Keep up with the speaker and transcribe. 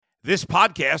This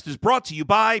podcast is brought to you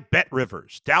by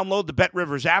BetRivers. Download the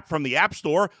BetRivers app from the App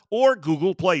Store or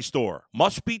Google Play Store.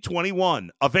 Must be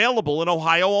 21. Available in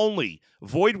Ohio only.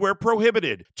 Void where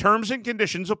prohibited. Terms and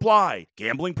conditions apply.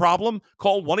 Gambling problem?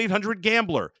 Call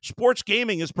 1-800-GAMBLER. Sports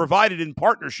gaming is provided in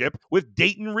partnership with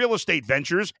Dayton Real Estate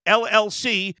Ventures,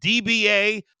 LLC,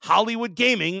 DBA, Hollywood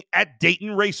Gaming at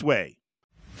Dayton Raceway.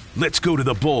 Let's go to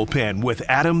the bullpen with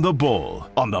Adam the Bull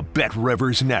on the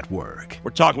BetRivers Network.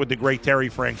 We're talking with the great Terry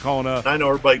Francona. I know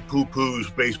everybody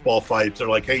poo-poos baseball fights. They're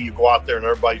like, hey, you go out there and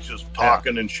everybody's just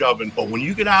talking and shoving. But when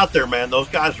you get out there, man, those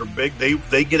guys are big.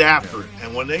 They get after it.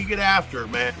 And when they get after it,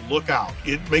 man, look out.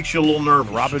 It makes you a little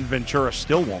nervous. Robin Ventura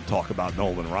still won't talk about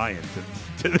Nolan Ryan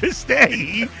to this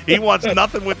day. He wants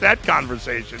nothing with that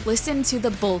conversation. Listen to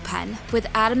The Bullpen with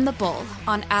Adam the Bull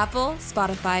on Apple,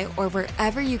 Spotify, or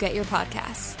wherever you get your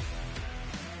podcasts.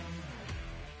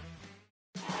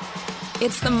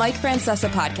 It's the Mike Francesa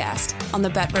Podcast on the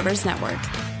BetRivers Network.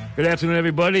 Good afternoon,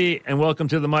 everybody, and welcome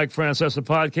to the Mike Francesa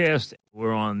Podcast.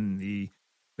 We're on the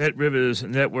BetRivers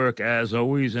Network, as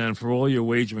always, and for all your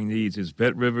wagering needs, it's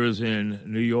BetRivers in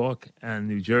New York and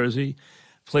New Jersey.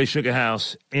 Play Sugar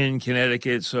House in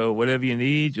Connecticut. So whatever you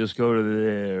need, just go to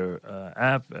their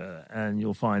app and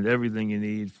you'll find everything you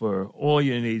need for all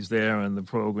your needs there. And the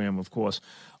program, of course,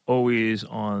 always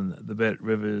on the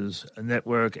BetRivers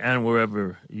Network and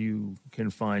wherever you can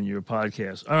find your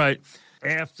podcast. All right.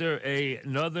 After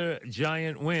another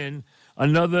giant win,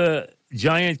 another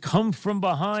giant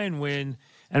come-from-behind win,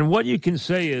 and what you can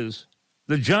say is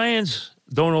the Giants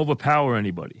don't overpower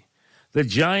anybody. The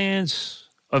Giants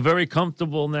are very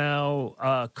comfortable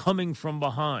now coming from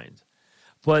behind.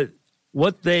 But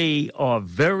what they are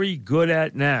very good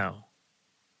at now,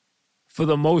 for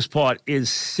the most part, is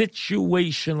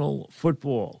situational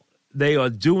football. They are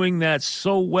doing that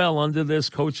so well under this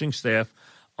coaching staff,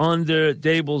 under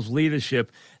Dable's leadership.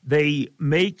 They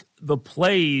make the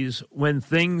plays when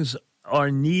things are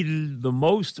needed the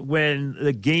most, when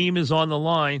the game is on the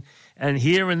line. And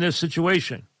here in this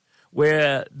situation,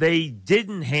 where they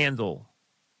didn't handle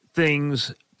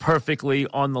things perfectly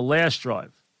on the last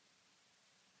drive,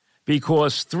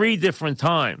 because 3 different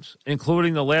times,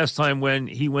 including the last time when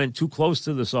he went too close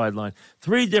to the sideline,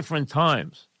 3 different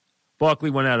times Barkley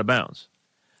went out of bounds.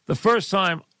 The first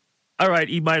time, all right,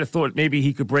 he might have thought maybe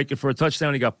he could break it for a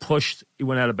touchdown. He got pushed. He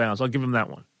went out of bounds. I'll give him that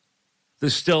one.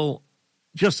 There's still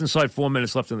just inside 4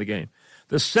 minutes left in the game.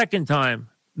 The second time,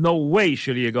 no way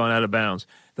should he have gone out of bounds.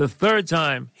 The third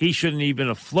time, he shouldn't even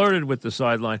have flirted with the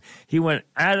sideline. He went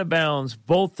out of bounds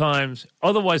both times.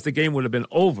 Otherwise, the game would have been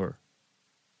over.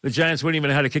 The Giants wouldn't even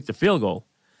have had to kick the field goal.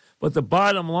 But the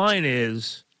bottom line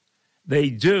is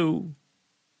there's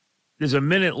a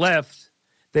minute left.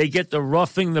 They get the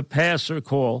roughing the passer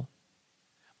call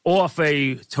off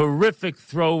a terrific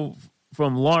throw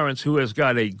from Lawrence, who has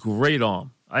got a great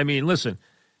arm. I mean, listen,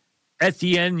 at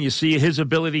the end, you see his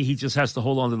ability. He just has to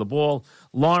hold on to the ball.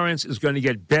 Lawrence is going to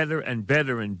get better and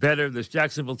better and better. This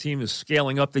Jacksonville team is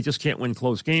scaling up. They just can't win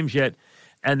close games yet.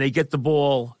 And they get the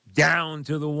ball down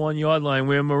to the 1-yard line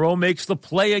where Moreau makes the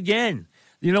play again.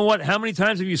 You know what? How many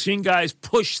times have you seen guys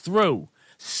push through,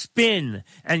 spin,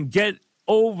 and get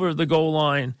over the goal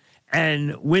line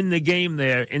and win the game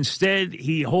there? Instead,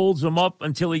 he holds them up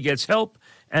until he gets help,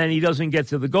 and he doesn't get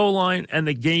to the goal line, and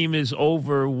the game is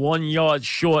over 1 yard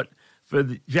short for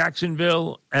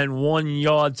Jacksonville and 1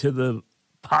 yard to the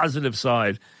positive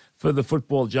side for the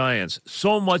football Giants.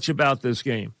 So much about this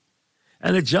game.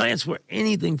 And the Giants were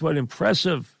anything but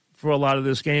impressive for a lot of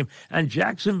this game. And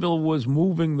Jacksonville was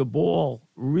moving the ball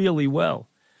really well.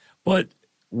 But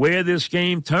where this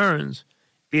game turns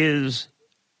is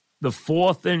the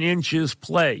 4th and inches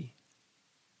play.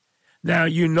 Now,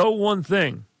 you know one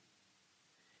thing.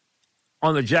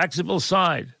 On the Jacksonville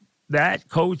side, that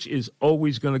coach is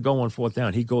always going to go on 4th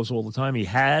down. He goes all the time.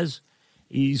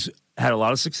 He's had a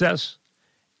lot of success,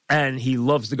 and he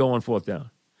loves to go on 4th down.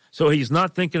 So he's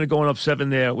not thinking of going up 7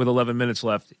 there with 11 minutes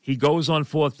left. He goes on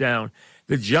 4th down.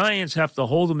 The Giants have to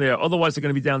hold him there. Otherwise, they're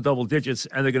going to be down double digits,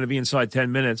 and they're going to be inside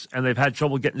 10 minutes, and they've had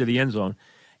trouble getting to the end zone.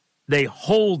 They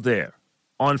hold there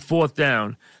on 4th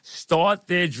down, start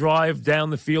their drive down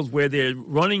the field where their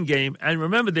running game, and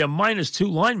remember, they're -2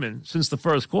 linemen since the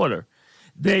first quarter.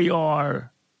 They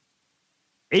are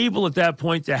able at that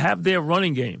point to have their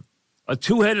running game, a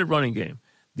 2-headed running game,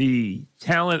 the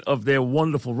talent of their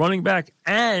wonderful running back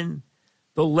and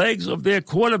the legs of their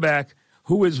quarterback,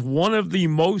 who is one of the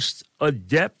most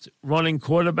adept running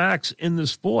quarterbacks in the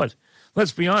sport.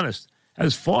 Let's be honest.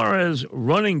 As far as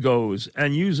running goes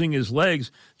and using his legs,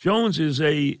 Jones is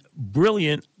a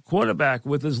brilliant quarterback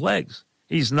with his legs.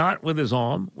 He's not with his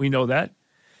arm. We know that.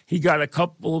 He got a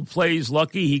couple of plays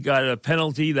lucky. He got a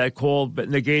penalty that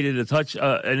negated a touch,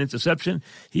 an interception.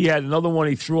 He had another one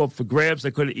he threw up for grabs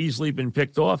that could have easily been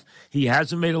picked off. He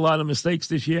hasn't made a lot of mistakes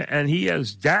this year, and he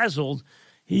has dazzled.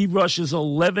 He rushes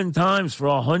 11 times for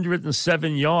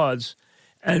 107 yards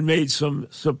and made some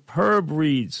superb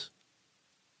reads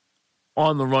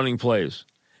on the running plays.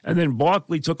 And then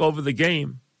Barkley took over the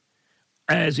game,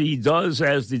 as he does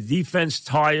as the defense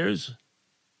tires,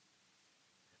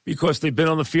 because they've been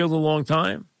on the field a long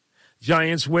time.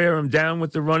 Giants wear them down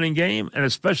with the running game, and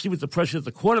especially with the pressure that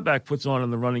the quarterback puts on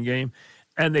in the running game,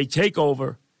 and they take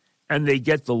over, and they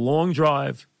get the long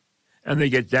drive, and they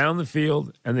get down the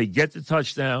field, and they get the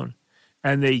touchdown,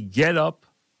 and they get up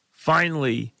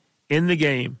finally in the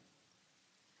game,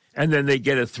 and then they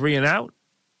get a 3-and-out.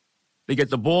 They get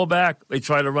the ball back. They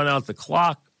try to run out the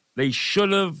clock. They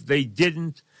should have. They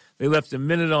didn't. They left a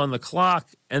minute on the clock,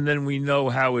 and then we know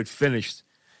how it finished,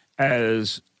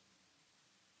 as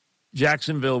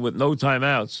Jacksonville, with no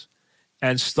timeouts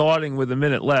and starting with a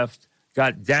minute left,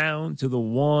 got down to the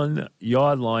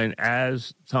 1-yard line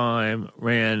as time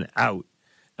ran out.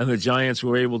 And the Giants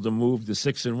were able to move to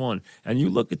 6-1. And you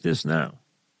look at this now.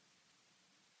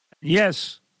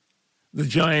 Yes, the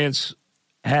Giants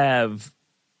have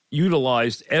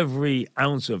utilized every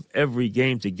ounce of every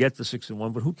game to get to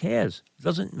 6-1, but who cares? It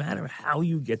doesn't matter how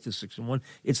you get to 6-1.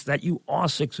 It's that you are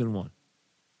 6-1.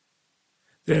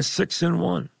 They're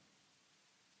 6-1.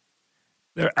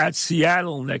 They're at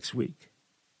Seattle next week.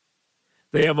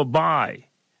 They have a bye.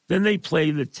 Then they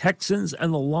play the Texans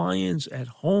and the Lions at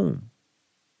home.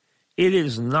 It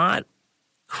is not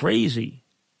crazy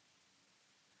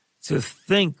to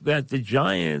think that the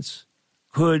Giants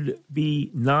could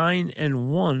be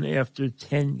 9-1 after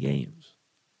 10 games,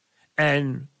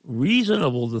 and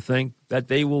reasonable to think that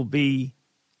they will be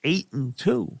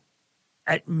 8-2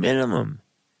 at minimum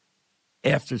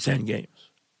after 10 games.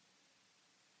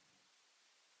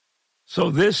 So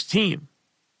this team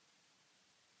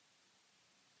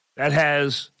that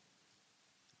has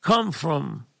come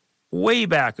from way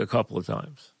back a couple of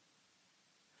times,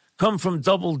 come from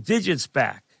double digits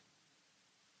back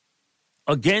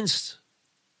against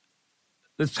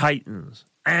the Titans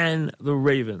and the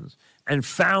Ravens, and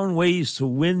found ways to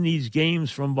win these games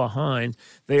from behind.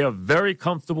 They are very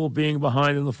comfortable being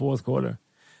behind in the fourth quarter.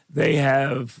 They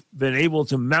have been able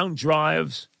to mount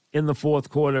drives in the fourth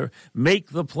quarter,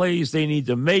 make the plays they need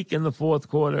to make in the fourth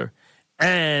quarter,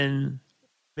 and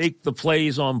make the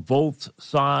plays on both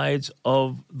sides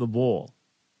of the ball.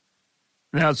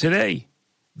 Now, today,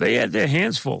 they had their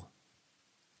hands full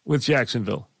with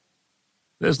Jacksonville.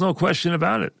 There's no question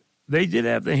about it. They did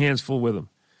have their hands full with them.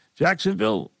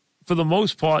 Jacksonville, for the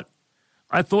most part,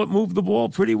 I thought moved the ball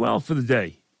pretty well for the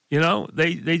day. You know,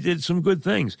 they did some good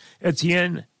things.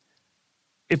 Etienne,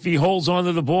 if he holds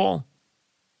onto the ball,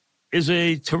 is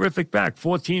a terrific back.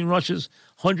 14 rushes,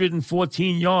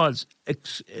 114 yards,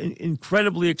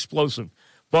 incredibly explosive.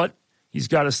 But he's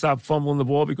got to stop fumbling the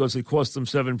ball because it cost him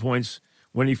 7 points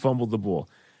when he fumbled the ball.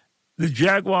 The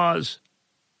Jaguars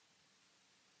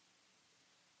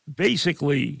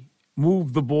basically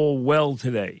moved the ball well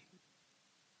today.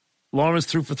 Lawrence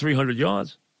threw for 300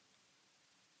 yards.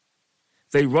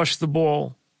 They rushed the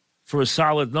ball for a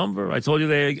solid number. I told you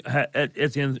they had, at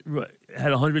the end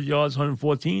had 100 yards,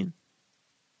 114.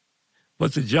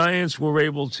 But the Giants were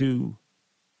able to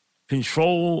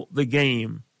control the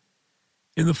game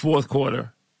in the fourth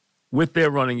quarter with their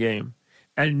running game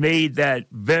and made that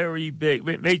very big,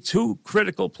 made two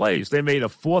critical plays. They made a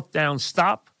fourth down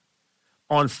stop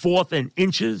on 4th and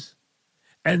inches,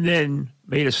 and then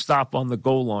made a stop on the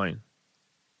goal line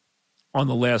on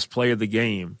the last play of the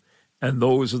game. And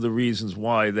those are the reasons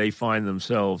why they find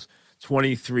themselves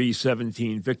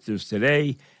 23-17 victors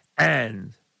today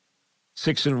and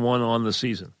 6-1 on the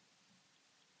season.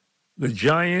 The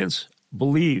Giants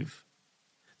believe.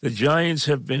 The Giants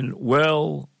have been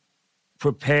well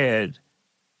prepared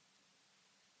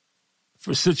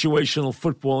for situational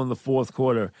football in the fourth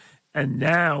quarter. And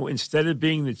now, instead of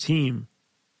being the team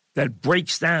that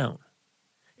breaks down,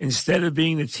 instead of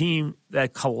being the team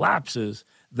that collapses,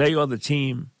 they are the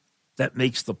team that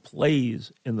makes the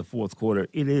plays in the fourth quarter.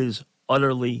 It is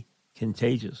utterly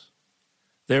contagious.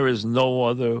 There is no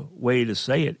other way to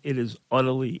say it. It is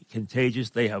utterly contagious.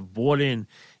 They have bought in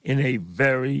a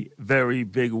very, very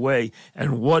big way.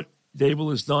 And what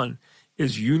Dable has done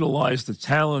is utilize the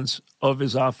talents of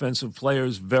his offensive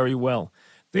players very well.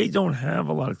 They don't have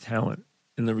a lot of talent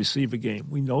in the receiver game.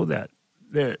 We know that.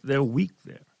 They're weak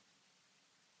there.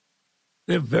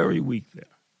 They're very weak there.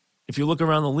 If you look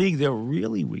around the league, they're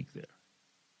really weak there.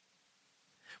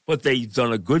 But they've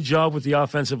done a good job with the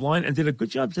offensive line and did a good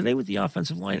job today with the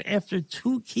offensive line after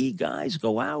two key guys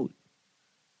go out.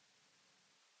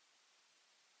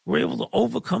 We're able to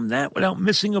overcome that without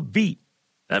missing a beat.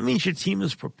 That means your team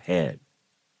is prepared.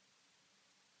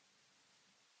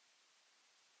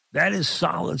 That is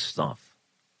solid stuff.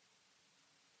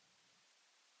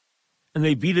 And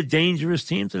they beat a dangerous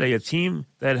team today, a team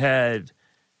that had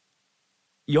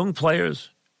young players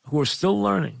who are still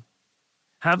learning,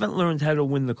 haven't learned how to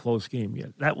win the close game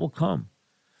yet. That will come.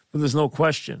 But there's no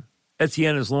question.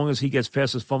 Etienne, as long as he gets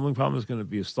past his fumbling problem, is going to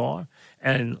be a star.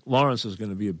 And Lawrence is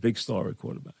going to be a big star at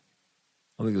quarterback.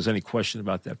 I don't think there's any question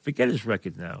about that. Forget his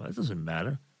record now. That doesn't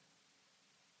matter.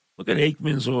 Look at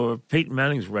Aikman's or Peyton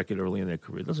Manning's record early in their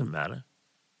career. It doesn't matter.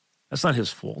 That's not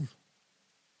his fault.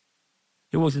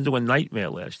 He walked into a nightmare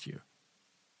last year.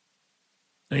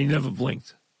 And he never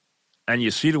blinked. And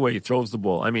you see the way he throws the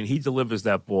ball. I mean, he delivers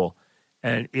that ball,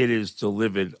 and it is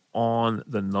delivered on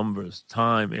the numbers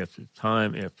time after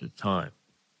time after time.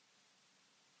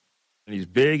 And he's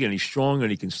big and he's strong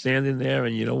and he can stand in there.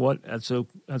 And you know what? That's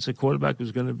a quarterback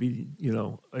who's going to be,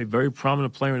 a very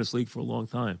prominent player in this league for a long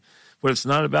time. But it's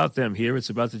not about them here. It's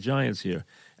about the Giants here.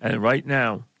 And right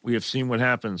now, we have seen what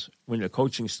happens when the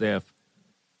coaching staff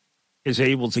is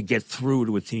able to get through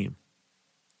to a team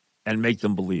and make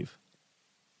them believe.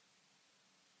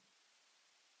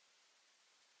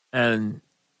 And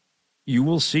you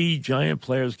will see Giant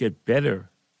players get better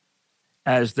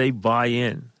as they buy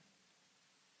in.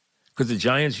 Could the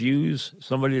Giants use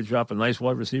somebody to drop a nice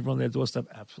wide receiver on their doorstep?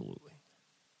 Absolutely.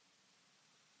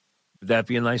 Would that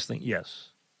be a nice thing? Yes.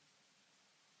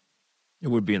 It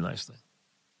would be a nice thing.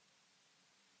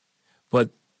 But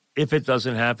if it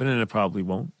doesn't happen, and it probably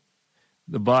won't,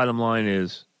 the bottom line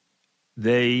is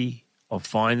they are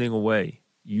finding a way,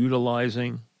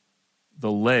 utilizing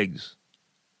the legs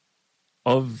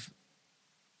of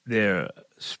their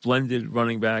splendid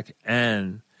running back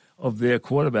and of their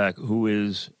quarterback, who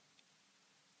is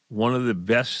one of the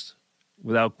best,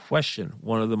 without question,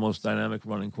 one of the most dynamic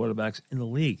running quarterbacks in the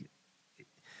league.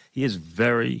 He is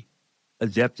very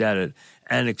adept at it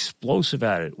and explosive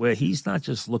at it, where he's not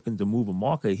just looking to move a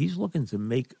marker, he's looking to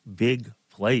make big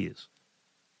plays.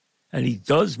 And he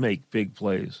does make big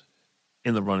plays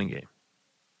in the running game.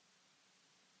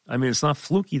 I mean, it's not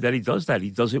fluky that he does that. He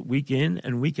does it week in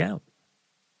and week out.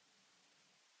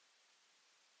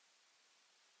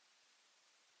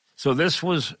 So this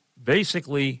was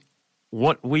basically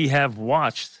what we have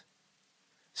watched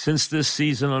since this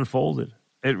season unfolded.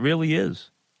 It really is.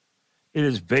 It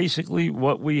is basically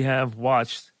what we have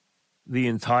watched the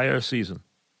entire season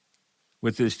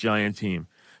with this Giant team.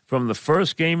 From the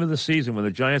first game of the season, when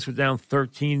the Giants were down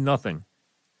 13-0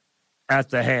 at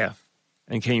the half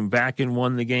and came back and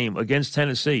won the game against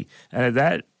Tennessee. And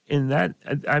I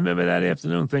remember that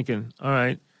afternoon thinking, all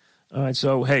right,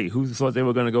 so, hey, who thought they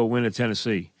were going to go win at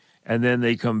Tennessee? And then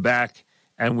they come back,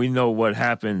 and we know what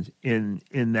happened in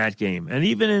that game. And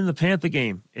even in the Panther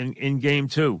game, in game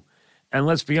 2. And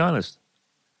let's be honest,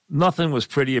 nothing was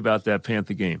pretty about that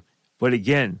Panther game. But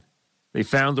again, they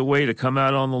found a way to come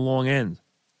out on the long end.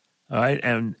 All right,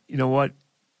 and you know what?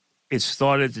 It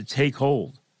started to take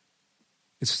hold.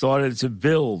 It started to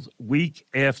build week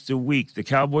after week. The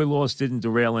Cowboy loss didn't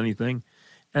derail anything.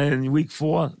 And in week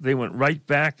 4, they went right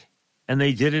back, and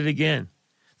they did it again.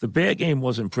 The Bear game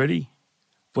wasn't pretty,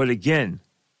 but again,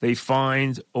 they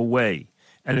find a way.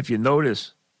 And if you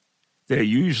notice, they're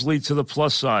usually to the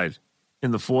plus side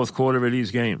in the fourth quarter of these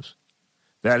games.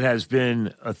 That has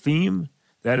been a theme.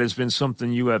 That has been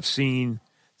something you have seen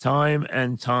time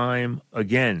and time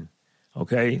again.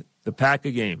 Okay? The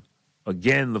Packer game,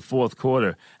 again, the fourth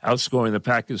quarter, outscoring the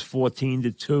Packers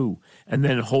 14-2, and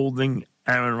then holding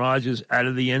Aaron Rodgers out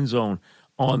of the end zone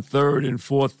on 3rd and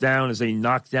 4th down as they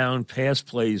knock down pass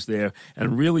plays there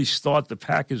and really start the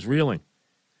Packers reeling.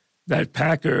 That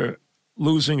Packer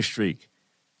losing streak,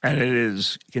 and it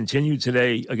is continued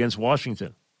today against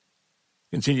Washington.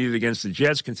 Continued against the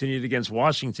Jets, continued against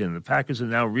Washington. The Packers are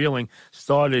now reeling,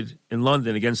 started in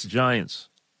London against the Giants.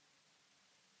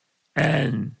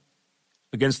 And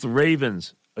against the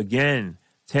Ravens, again,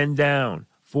 10 down,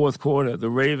 fourth quarter, the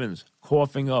Ravens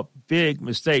coughing up big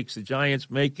mistakes. The Giants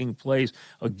making plays,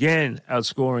 again,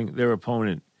 outscoring their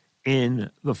opponent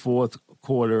in the fourth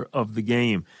quarter of the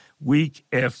game. Week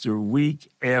after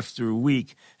week after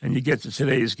week. And you get to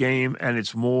today's game, and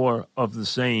it's more of the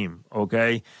same,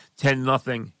 okay?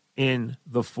 10-0 in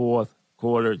the fourth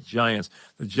quarter, Giants.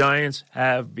 The Giants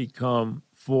have become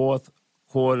fourth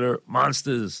quarter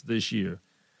monsters this year.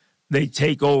 They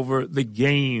take over the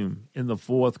game in the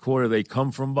fourth quarter. They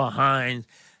come from behind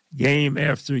game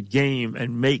after game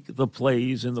and make the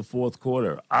plays in the fourth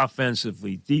quarter,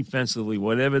 offensively, defensively,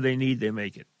 whatever they need, they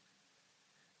make it.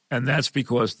 And that's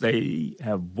because they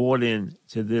have bought in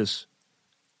to this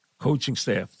coaching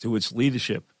staff, to its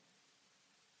leadership,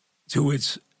 to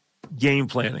its game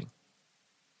planning,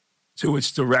 to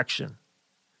its direction.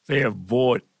 They have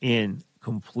bought in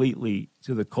completely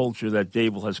to the culture that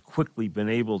Dable has quickly been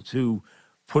able to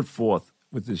put forth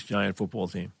with this Giant football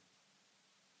team.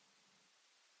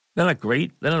 They're not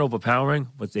great, they're not overpowering,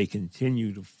 but they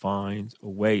continue to find a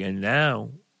way. And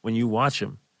now, when you watch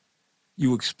them,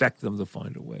 you expect them to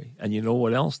find a way. And you know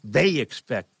what else? They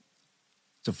expect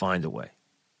to find a way.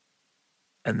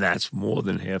 And that's more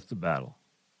than half the battle.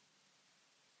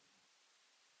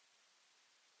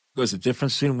 Because the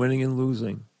difference between winning and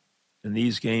losing in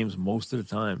these games most of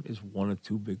the time is one or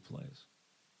two big plays.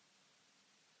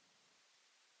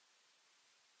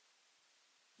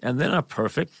 And they're not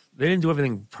perfect. They didn't do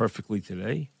everything perfectly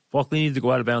today. Barkley needed to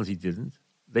go out of bounds. He didn't.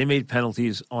 They made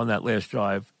penalties on that last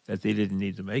drive that they didn't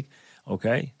need to make.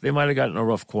 Okay. They might have gotten a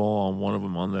rough call on one of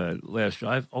them on the last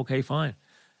drive. Okay, fine.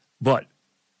 But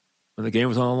when the game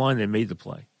was on the line, they made the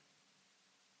play.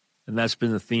 And that's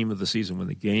been the theme of the season. When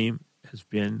the game has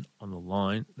been on the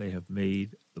line, they have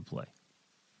made the play.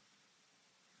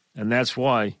 And that's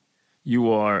why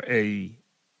you are a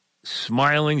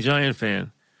smiling Giant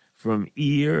fan from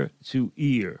ear to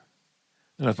ear.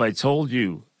 And if I told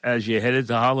you as you headed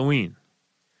to Halloween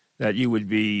that you would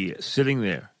be sitting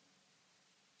there,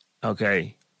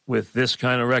 okay, with this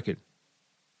kind of record,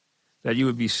 that you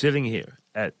would be sitting here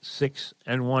at 6-1.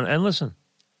 And listen,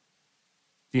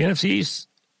 the NFC East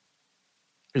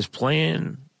is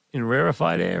playing in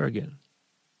rarefied air again.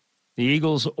 The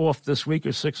Eagles off this week are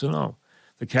 6-0.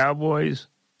 The Cowboys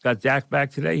got Dak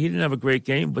back today. He didn't have a great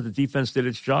game, but the defense did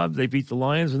its job. They beat the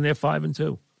Lions, and they're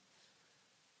 5-2.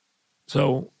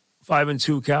 So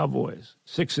 5-2 Cowboys,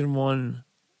 6-1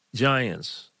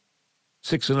 Giants,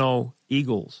 6-0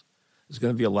 Eagles. There's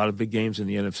going to be a lot of big games in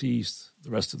the NFC East the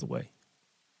rest of the way.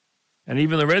 And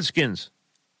even the Redskins,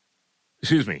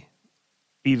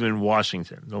 even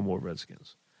Washington, no more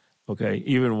Redskins. Okay,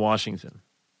 even Washington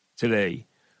today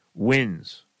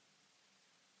wins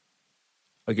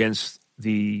against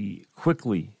the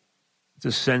quickly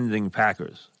descending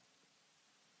Packers.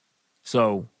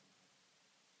 So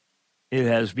it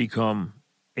has become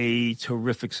a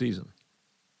terrific season.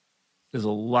 There's a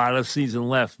lot of season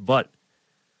left, but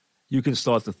you can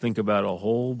start to think about a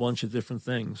whole bunch of different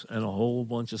things and a whole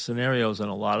bunch of scenarios, and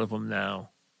a lot of them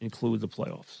now include the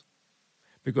playoffs.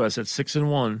 Because at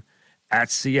 6-1, at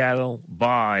Seattle,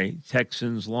 by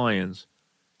Texans, Lions,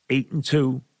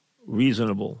 8-2,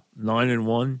 reasonable,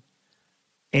 9-1,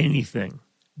 anything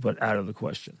but out of the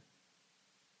question.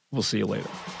 We'll see you later.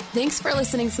 Thanks for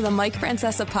listening to the Mike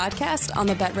Francesa Podcast on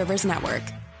the Bet Rivers Network.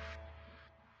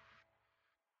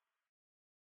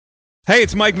 Hey,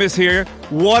 it's Mike Miss here.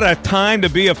 What a time to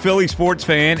be a Philly sports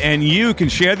fan, and you can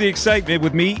share the excitement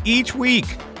with me each week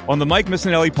on the Mike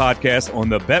Missinelli Podcast on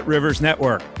the Bet Rivers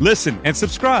Network. Listen and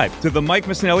subscribe to the Mike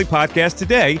Missinelli Podcast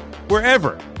today,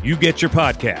 wherever you get your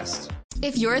podcasts.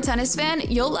 If you're a tennis fan,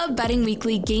 you'll love Betting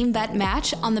Weekly Game Bet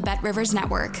Match on the Bet Rivers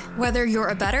Network. Whether you're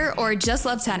a bettor or just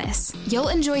love tennis, you'll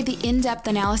enjoy the in-depth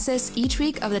analysis each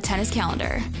week of the tennis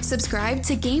calendar. Subscribe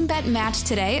to Game Bet Match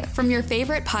today from your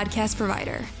favorite podcast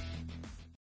provider.